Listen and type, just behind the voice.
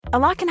A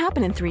lot can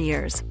happen in 3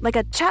 years, like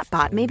a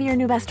chatbot may be your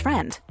new best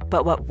friend.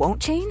 But what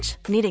won't change?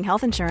 Needing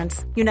health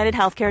insurance. United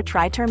Healthcare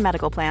Tri-Term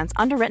Medical Plans,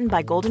 underwritten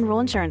by Golden Rule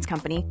Insurance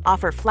Company,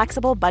 offer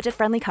flexible,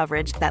 budget-friendly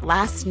coverage that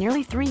lasts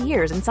nearly 3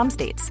 years in some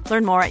states.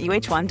 Learn more at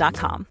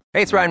uh1.com.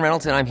 Hey, it's Ryan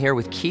Reynolds, and I'm here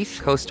with Keith,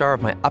 co-star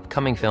of my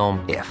upcoming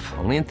film, If,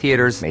 only in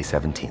theaters May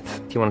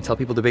 17th. Do you want to tell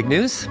people the big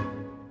news?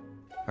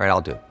 All right,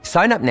 I'll do it.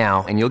 Sign up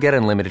now and you'll get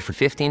unlimited for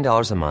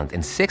 $15 a month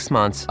and 6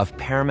 months of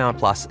Paramount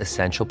Plus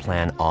Essential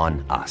Plan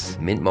on us.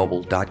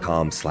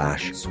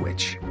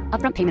 MintMobile.com/switch.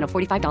 Upfront payment of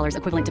 $45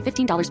 equivalent to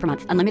 $15 per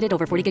month. Unlimited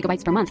over 40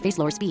 gigabytes per month. Face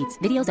lower speeds.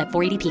 Videos at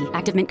 480p.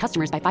 Active Mint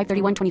customers by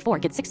 531.24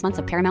 get 6 months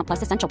of Paramount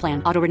Plus Essential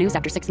Plan. Auto renews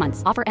after 6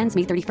 months. Offer ends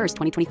May 31st,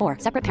 2024.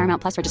 Separate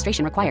Paramount Plus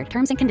registration required.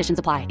 Terms and conditions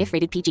apply if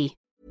rated PG.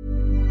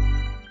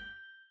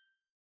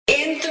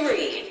 In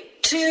 3,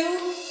 2,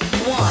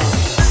 1.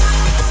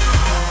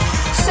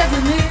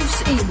 7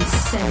 moves in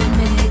 7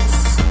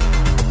 minutes.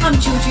 I'm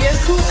Georgie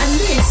Okell and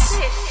this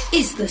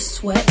is the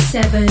Sweat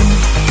 7.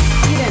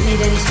 You don't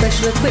need any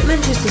special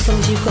equipment, just as long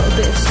as you've got a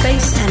bit of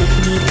space, and if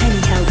you need any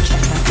help, check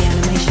out the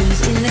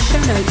animations in the show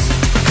notes.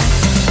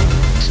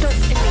 Stop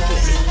immediately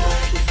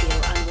if you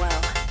feel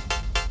unwell.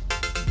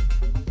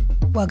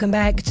 Welcome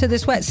back to the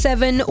Sweat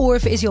 7, or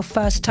if it is your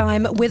first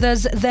time with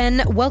us,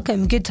 then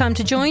welcome. Good time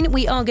to join.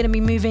 We are going to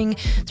be moving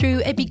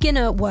through a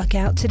beginner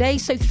workout today,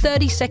 so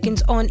 30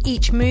 seconds on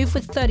each move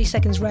with 30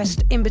 seconds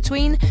rest in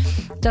between.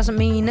 Doesn't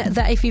mean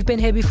that if you've been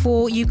here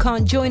before, you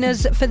can't join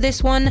us for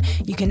this one.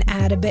 You can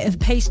add a bit of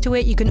pace to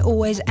it. You can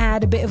always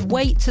add a bit of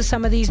weight to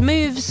some of these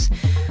moves.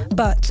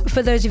 But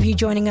for those of you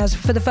joining us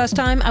for the first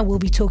time, I will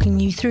be talking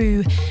you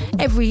through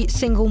every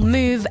single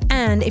move,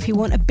 and if you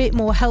want a bit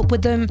more help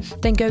with them,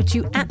 then go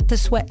to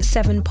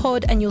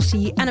 @thesweat7pod and you'll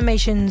see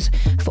animations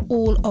for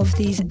all of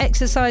these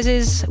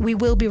exercises. We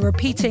will be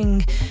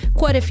repeating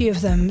quite a few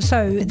of them.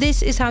 So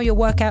this is how your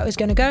workout is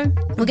going to go.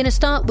 We're going to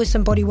start with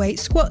some bodyweight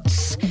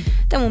squats,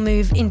 then we'll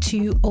move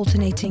into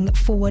alternating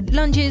forward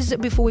lunges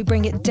before we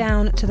bring it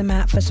down to the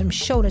mat for some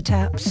shoulder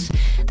taps,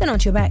 then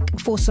onto your back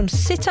for some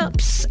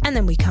sit-ups, and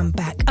then we come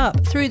back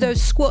up through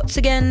those squats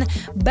again,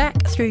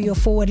 back through your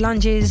forward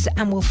lunges,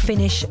 and we'll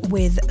finish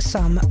with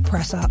some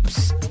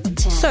press-ups.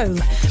 So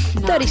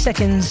 30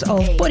 seconds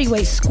of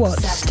bodyweight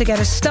squats to get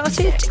us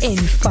started in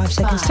 5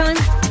 seconds time.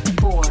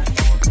 4,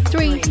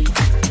 3,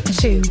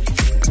 2,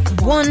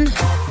 1.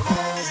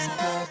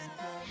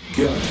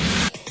 Go.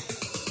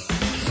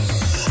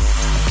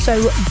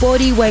 So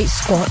body weight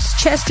squats.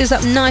 Chest is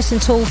up nice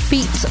and tall.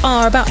 Feet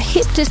are about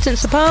hip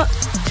distance apart.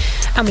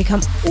 And we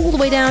come all the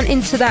way down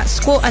into that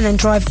squat and then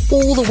drive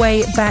all the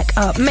way back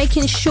up,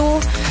 making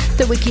sure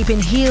that we're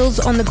keeping heels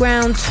on the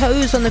ground,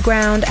 toes on the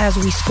ground as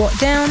we squat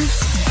down,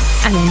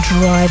 and then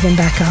driving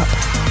back up.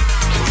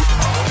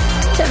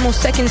 10 more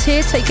seconds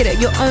here. Take it at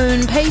your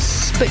own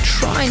pace, but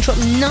try and drop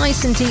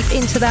nice and deep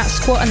into that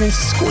squat and then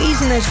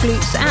squeezing those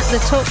glutes at the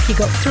top. You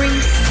got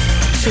 3,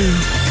 2,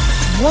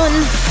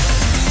 1.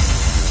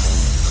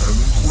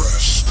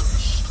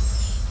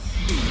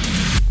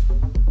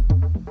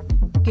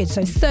 Good,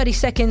 so 30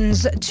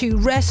 seconds to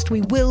rest.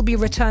 We will be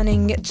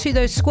returning to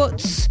those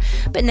squats,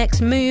 but next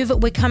move,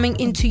 we're coming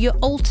into your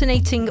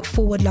alternating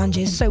forward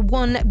lunges. So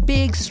one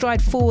big stride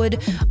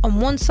forward on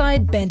one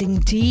side,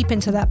 bending deep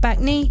into that back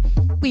knee.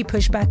 We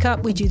push back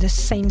up. We do the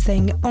same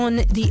thing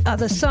on the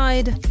other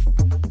side.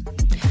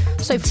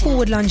 So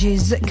forward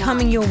lunges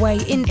coming your way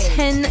in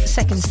 10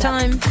 seconds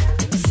time.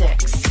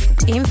 6,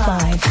 in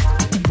 5,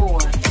 4,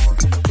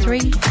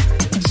 3,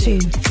 2,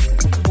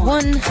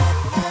 1.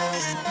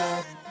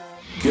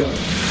 Go.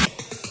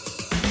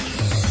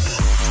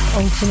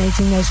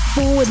 Alternating those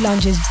forward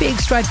lunges, big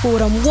stride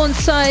forward on one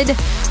side,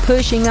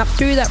 pushing up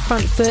through that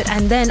front foot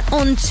and then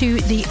onto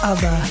the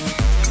other.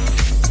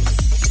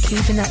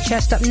 Keeping that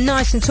chest up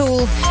nice and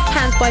tall,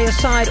 hands by your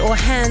side or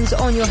hands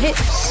on your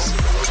hips,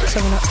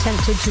 so we're not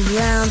tempted to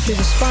round through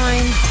the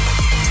spine.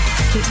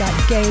 Keep that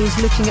gaze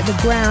looking at the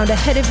ground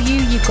ahead of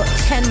you. You've got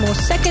 10 more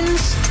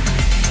seconds.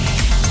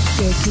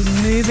 Good, keep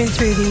moving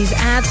through these.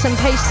 Add some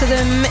pace to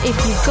them if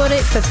you've got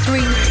it for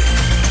 3,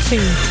 2,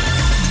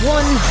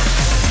 1.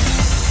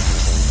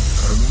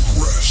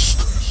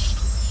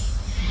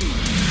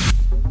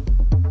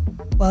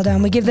 Well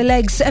done. We give the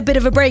legs a bit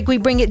of a break. We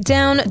bring it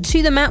down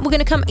to the mat. We're going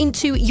to come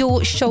into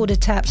your shoulder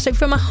taps. So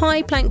from a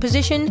high plank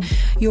position,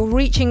 you're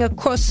reaching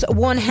across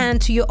one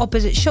hand to your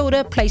opposite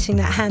shoulder, placing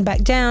that hand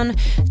back down,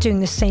 doing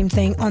the same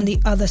thing on the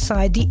other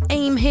side. The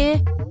aim here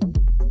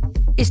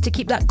is to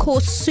keep that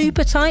core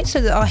super tight so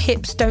that our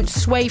hips don't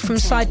sway from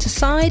side to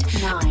side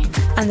 9,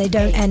 and they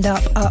don't end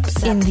up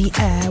in the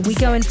air. We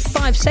go in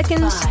 5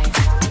 seconds. 5,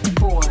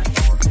 4,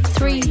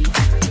 3,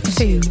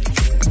 2,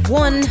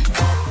 1.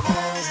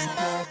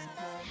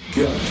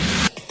 Go.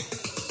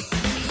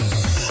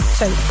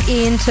 So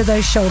into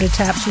those shoulder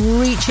taps,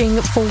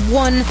 reaching for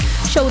one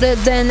shoulder,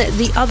 then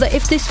the other.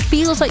 If this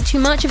feels like too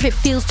much, if it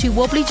feels too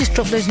wobbly, just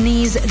drop those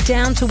knees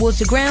down towards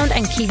the ground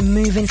and keep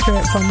moving through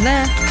it from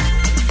there.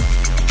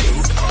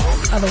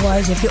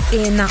 Otherwise, if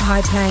you're in that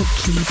high plank,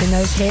 keeping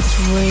those hips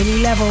really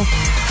level.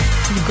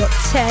 You've got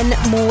 10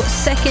 more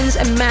seconds.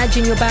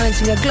 Imagine you're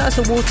balancing a glass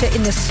of water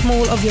in the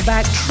small of your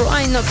bag.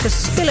 Try not to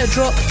spill a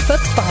drop for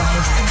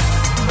 5,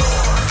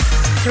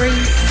 3,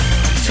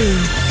 2,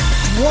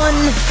 1.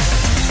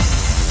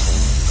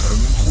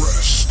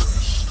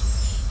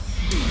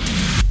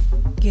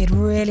 Good,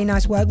 really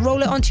nice work.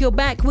 Roll it onto your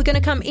back. We're going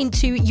to come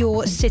into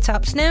your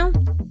sit-ups now.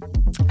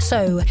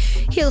 So,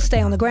 heels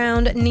stay on the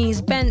ground,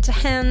 knees bent,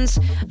 hands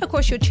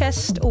across your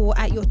chest or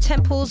at your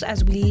temples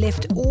as we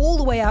lift all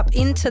the way up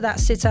into that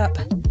sit-up,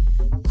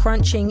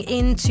 crunching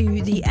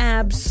into the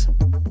abs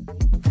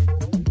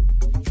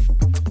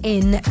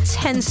in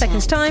 10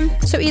 seconds time.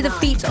 So either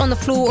feet on the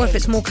floor, or if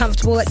it's more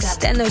comfortable,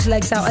 extend those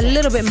legs out a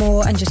little bit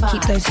more and just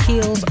keep those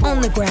heels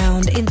on the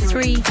ground in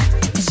 3,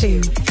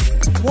 2,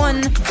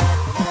 1.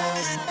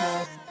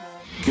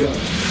 Go.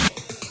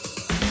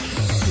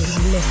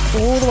 Lift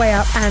all the way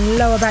up and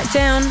lower back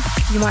down.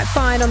 You might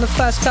find on the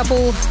first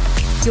couple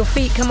your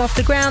feet come off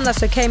the ground.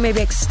 That's okay.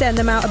 Maybe extend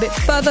them out a bit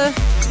further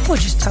or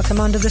just tuck them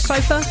under the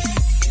sofa.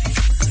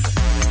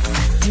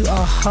 You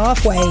are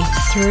halfway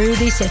through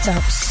these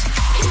sit-ups.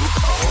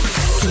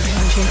 Keep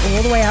punching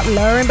all the way up,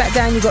 lowering back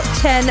down. You've got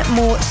 10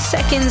 more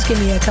seconds. Give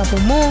me a couple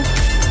more.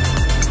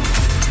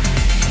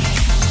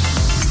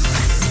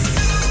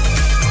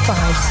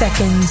 5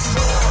 seconds.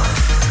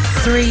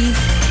 3,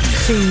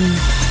 2,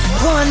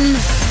 1.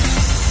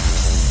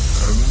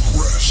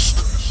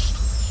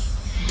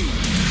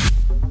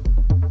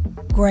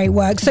 Great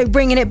work. So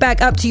bringing it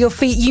back up to your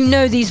feet. You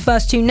know these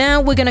first two now.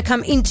 We're going to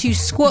come into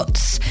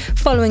squats.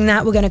 Following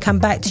that, we're going to come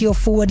back to your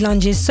forward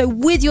lunges. So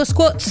with your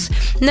squats,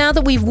 now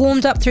that we've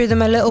warmed up through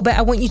them a little bit,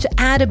 I want you to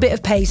add a bit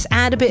of pace,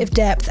 add a bit of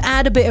depth,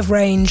 add a bit of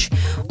range,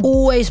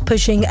 always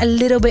pushing a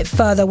little bit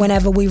further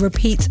whenever we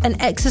repeat an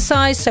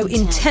exercise. So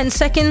in 10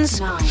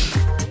 seconds,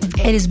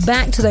 it is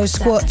back to those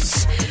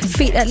squats.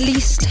 Feet at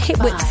least hip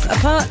width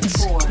apart.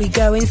 We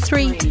go in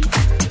 3,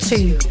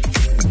 2,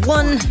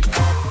 1.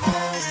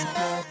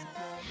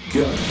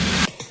 Go.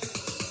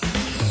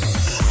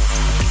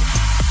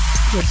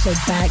 Good, so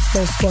back to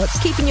those squats.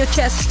 Keeping your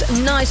chest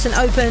nice and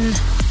open.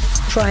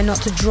 Try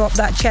not to drop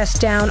that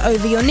chest down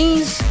over your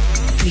knees.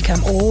 We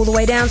come all the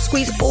way down,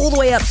 squeeze all the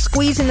way up,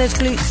 squeezing those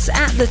glutes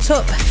at the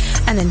top,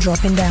 and then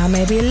dropping down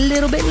maybe a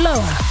little bit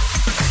lower.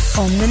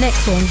 On the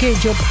next one,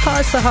 good, you're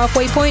past the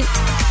halfway point.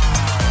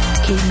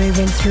 Keep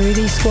moving through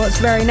these squats,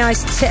 very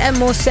nice. 10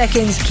 more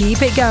seconds,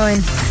 keep it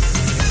going.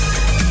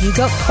 You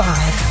got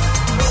 5,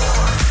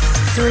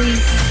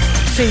 3,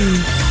 2,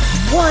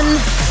 1.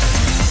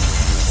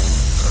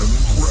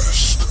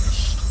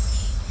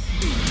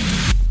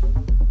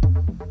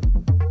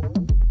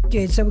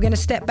 Good, so we're going to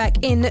step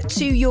back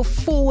into your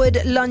forward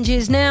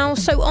lunges now.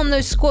 So on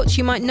those squats,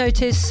 you might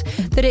notice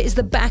that it is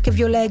the back of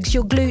your legs,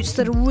 your glutes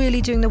that are really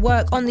doing the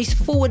work. On these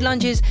forward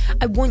lunges,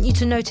 I want you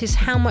to notice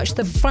how much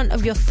the front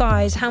of your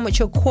thighs, how much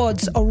your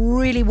quads are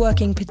really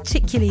working,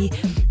 particularly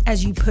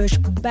as you push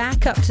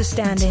back up to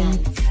standing.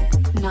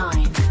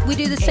 9. We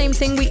do the same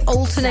thing, we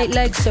alternate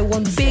legs, so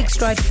one big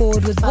stride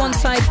forward with one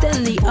side,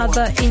 then the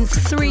other in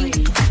 3,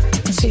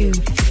 2,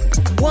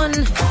 1.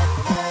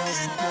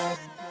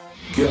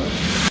 Go.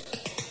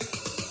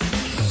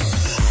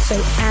 So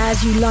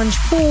as you lunge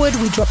forward,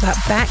 we drop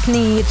that back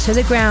knee to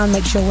the ground.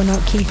 Make sure we're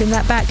not keeping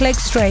that back leg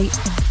straight.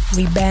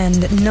 We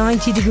bend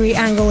 90-degree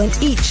angle in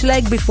each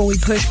leg before we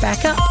push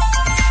back up.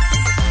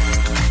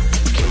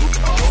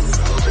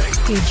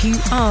 Good, you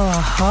are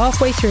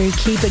halfway through.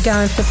 Keep it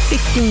going for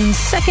 15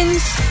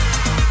 seconds.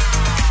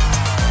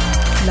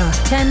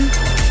 Last 10.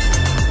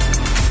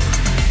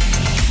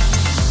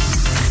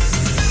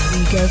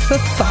 We go for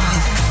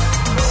 5,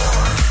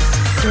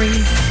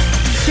 3,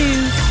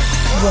 2,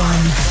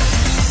 1.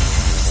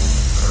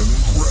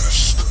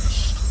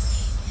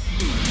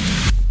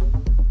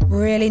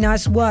 Really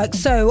nice work.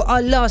 So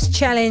our last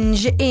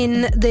challenge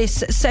in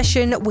this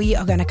session, we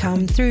are going to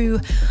come through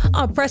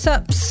our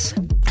press-ups.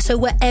 So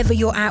wherever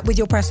you're at with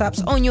your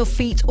press-ups, on your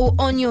feet or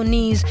on your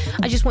knees,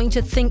 I just want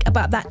you to think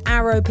about that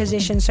arrow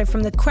position. So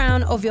from the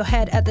crown of your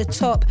head at the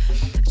top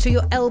to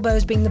your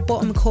elbows being the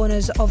bottom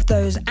corners of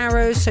those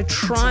arrows. So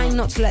try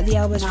not to let the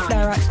elbows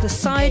flare out to the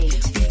side.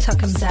 We tuck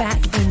them back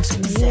in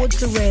towards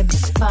the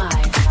ribs. 5,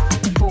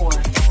 4,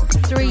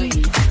 3,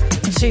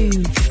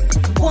 2,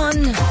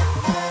 1.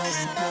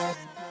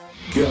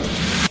 Go.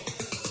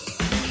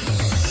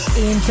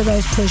 Into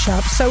those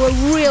push-ups. So a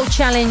real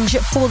challenge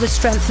for the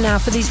strength now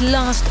for these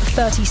last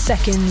 30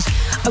 seconds.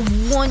 I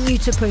want you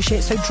to push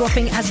it, so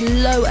dropping as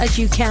low as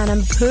you can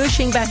and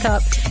pushing back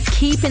up,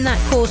 keeping that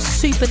core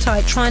super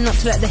tight, trying not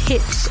to let the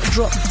hips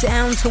drop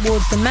down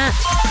towards the mat.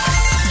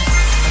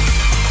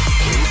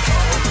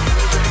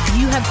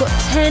 You have got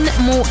 10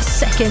 more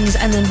seconds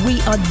and then we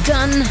are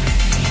done.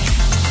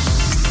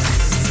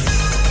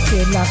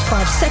 Good, last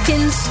 5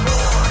 seconds.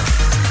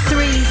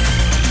 3,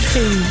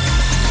 2,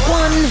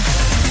 1.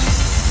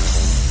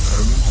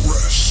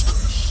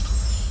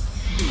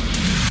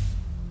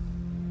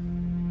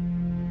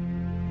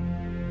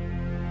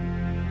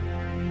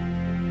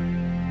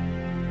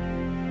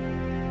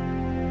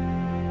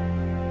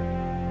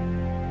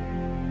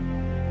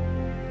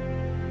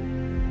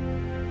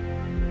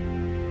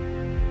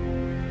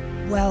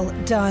 Well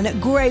done.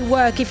 Great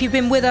work. If you've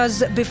been with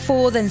us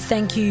before, then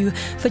thank you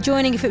for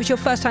joining. If it was your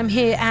first time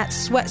here at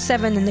Sweat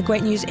 7, then the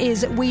great news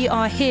is we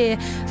are here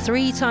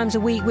 3 times a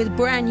week with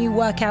brand new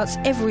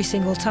workouts every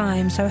single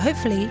time. So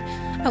hopefully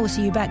I will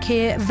see you back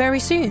here very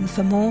soon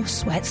for more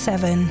Sweat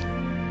 7.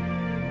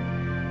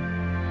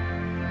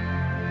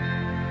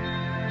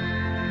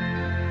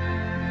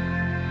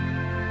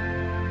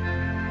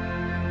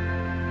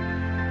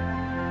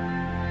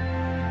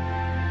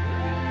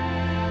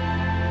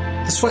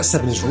 The Sweat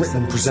 7 is written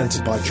and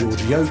presented by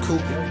Georgie Yokel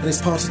and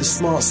is part of the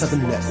Smart 7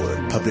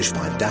 network published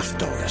by Daft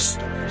Doris.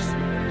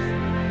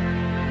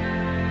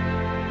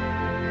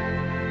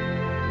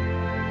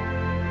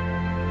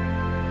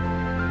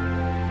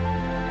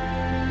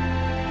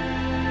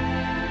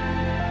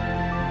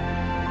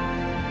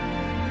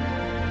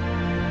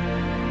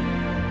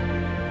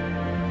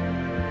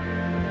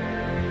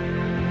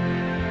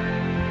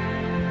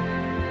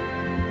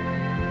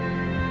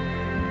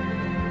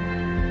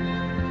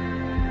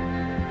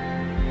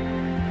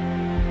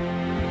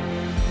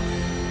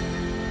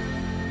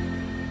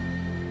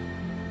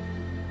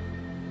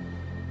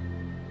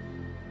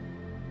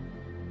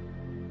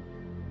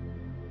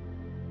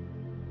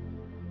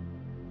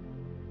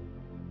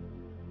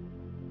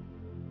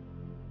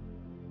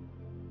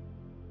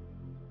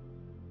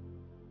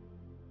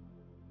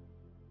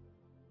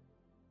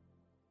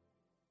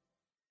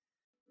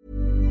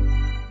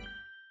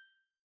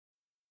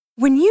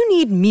 When you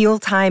need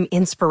mealtime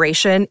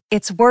inspiration,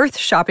 it's worth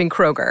shopping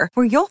Kroger,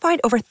 where you'll find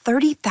over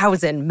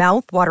 30,000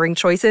 mouth-watering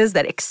choices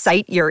that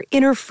excite your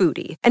inner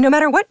foodie. And no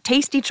matter what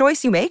tasty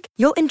choice you make,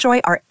 you'll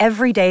enjoy our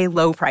everyday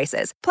low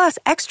prices, plus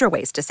extra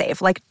ways to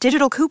save, like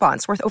digital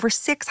coupons worth over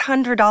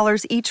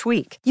 $600 each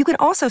week. You can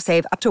also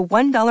save up to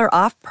 $1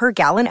 off per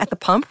gallon at the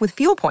pump with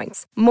fuel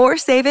points. More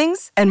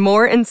savings and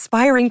more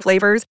inspiring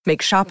flavors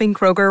make shopping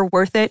Kroger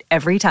worth it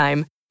every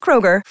time.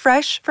 Kroger,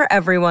 fresh for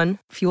everyone.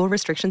 Fuel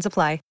restrictions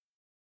apply.